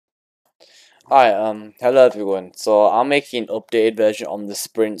Hi, hello everyone. So I'm making an updated version on the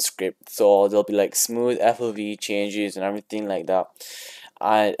Sprint script, so there'll be like smooth FOV changes and everything like that.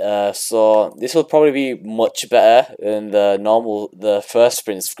 And so this will probably be much better than the first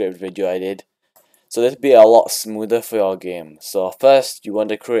Sprint script video I did. So this will be a lot smoother for your game. So first, you want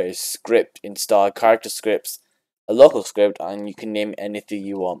to create a script, install character scripts, a local script, and you can name anything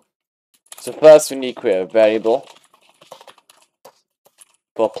you want. So first, we need to create a variable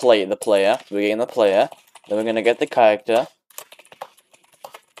for the player. We're getting the player. Then we're gonna get the character.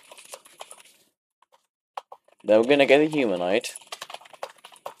 Then we're gonna get a humanoid.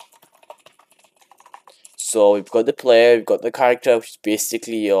 So we've got the player, we've got the character, which is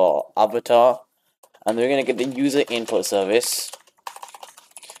basically your avatar, and then we're gonna get the user input service.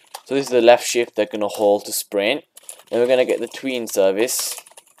 So this is the left shift they're gonna hold to sprint. Then we're gonna get the tween service.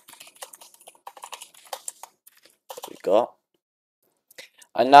 There we go.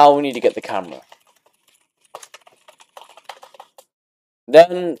 And now we need to get the camera.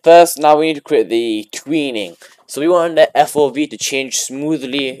 Then first, now we need to create the tweening. So we want the FOV to change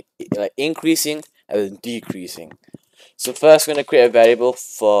smoothly, like increasing and then decreasing. So first, we're gonna create a variable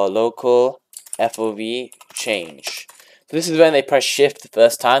for local FOV change. So this is when they press shift the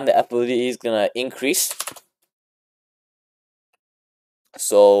first time, the FOV is gonna increase.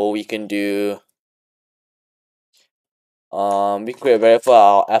 So we can do we can create a variable for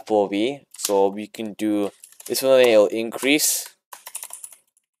our FOV. So we can do this one, it'll increase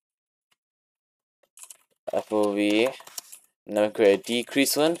FOV, and then we create a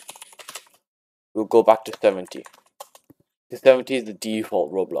decrease one. We'll go back to 70. The 70 is the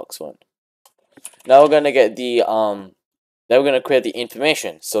default Roblox one. Now we're gonna get the then we're gonna create the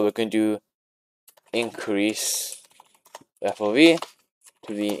information. So we can do increase FOV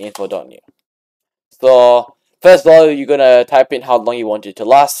to the info.new. So first of all, you're gonna type in how long you want it to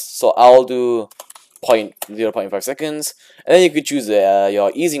last. So I'll do 0.5 seconds, and then you could choose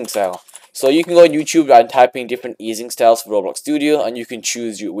your easing style. So you can go on YouTube and type in different easing styles for Roblox Studio, and you can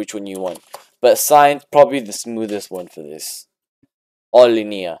choose which one you want. But Sign's probably the smoothest one for this, or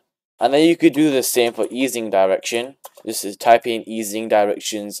linear. And then you could do the same for easing direction. Just type in easing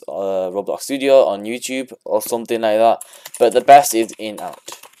directions Roblox Studio on YouTube or something like that. But the best is in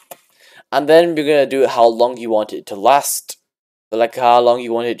out. And then we're gonna do how long you want it to last. Like how long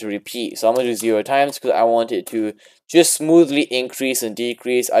you want it to repeat. So I'm gonna do 0 times because I want it to just smoothly increase and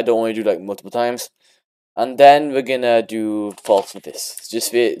decrease. I don't want to do like multiple times. And then we're gonna do false with this.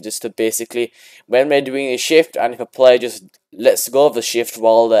 Just to basically, when we're doing a shift, and if a player just lets go of the shift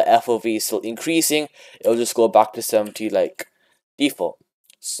while the FOV is still increasing, it'll just go back to 70 like default.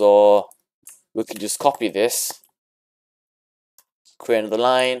 So we can just copy this, create another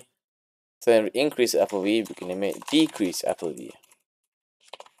line. So then we increase FOV, we can name it decrease FOV.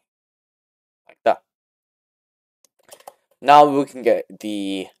 Like that. Now we can get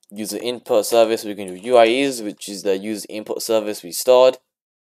the user input service. We can do UIs, which is the user input service we stored.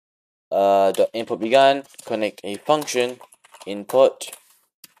 The input began, connect a function, input,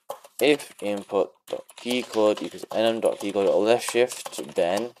 if input.keycode equals nm.keycode left shift,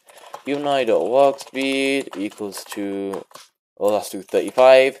 then humanoid.walk speed equals to, well, let's do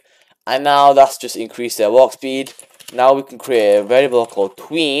 35. And now that's just increased their walk speed. Now we can create a variable called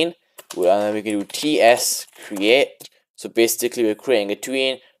tween, and then we can do ts create. So basically we're creating a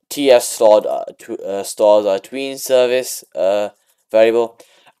tween. ts stores our tween service variable,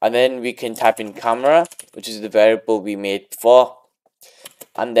 and then we can type in camera, which is the variable we made before.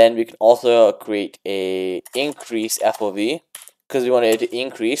 And then we can also create a increase FOV because we want it to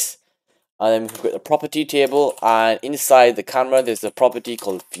increase. And then we can create a property table, and inside the camera there's a property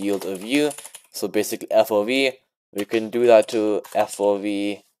called field of view. So basically FOV, we can do that to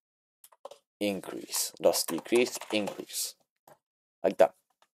FOV increase, thus decrease, increase, like that.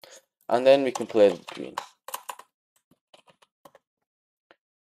 And then we can play the tween.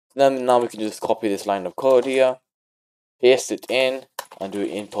 Then now we can just copy this line of code here, paste it in, and do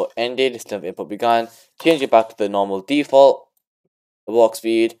input ended instead of input began. Change it back to the normal default walk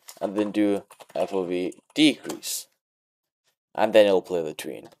speed, and then do FOV decrease, and then it'll play the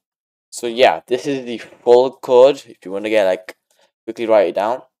tween. So yeah, this is the full code. If you want to get like quickly write it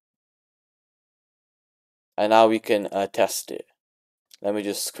down, and now we can test it. Let me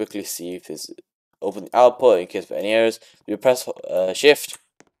just quickly see if this open the output in case of any errors. We press shift.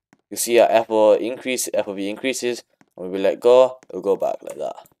 You see our FOV increases. When we let go, it'll go back like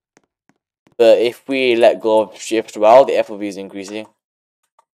that. But if we let go of shift while the FOV is increasing,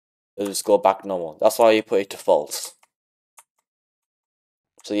 it'll just go back normal. That's why you put it to false.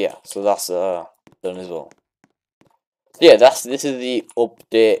 So yeah, so that's done as well. So yeah, this is the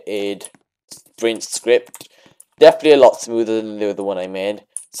updated sprint script. Definitely a lot smoother than the one I made.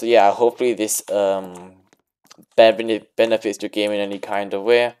 So yeah, hopefully this benefits your game in any kind of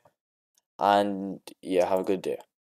way. And yeah, have a good day.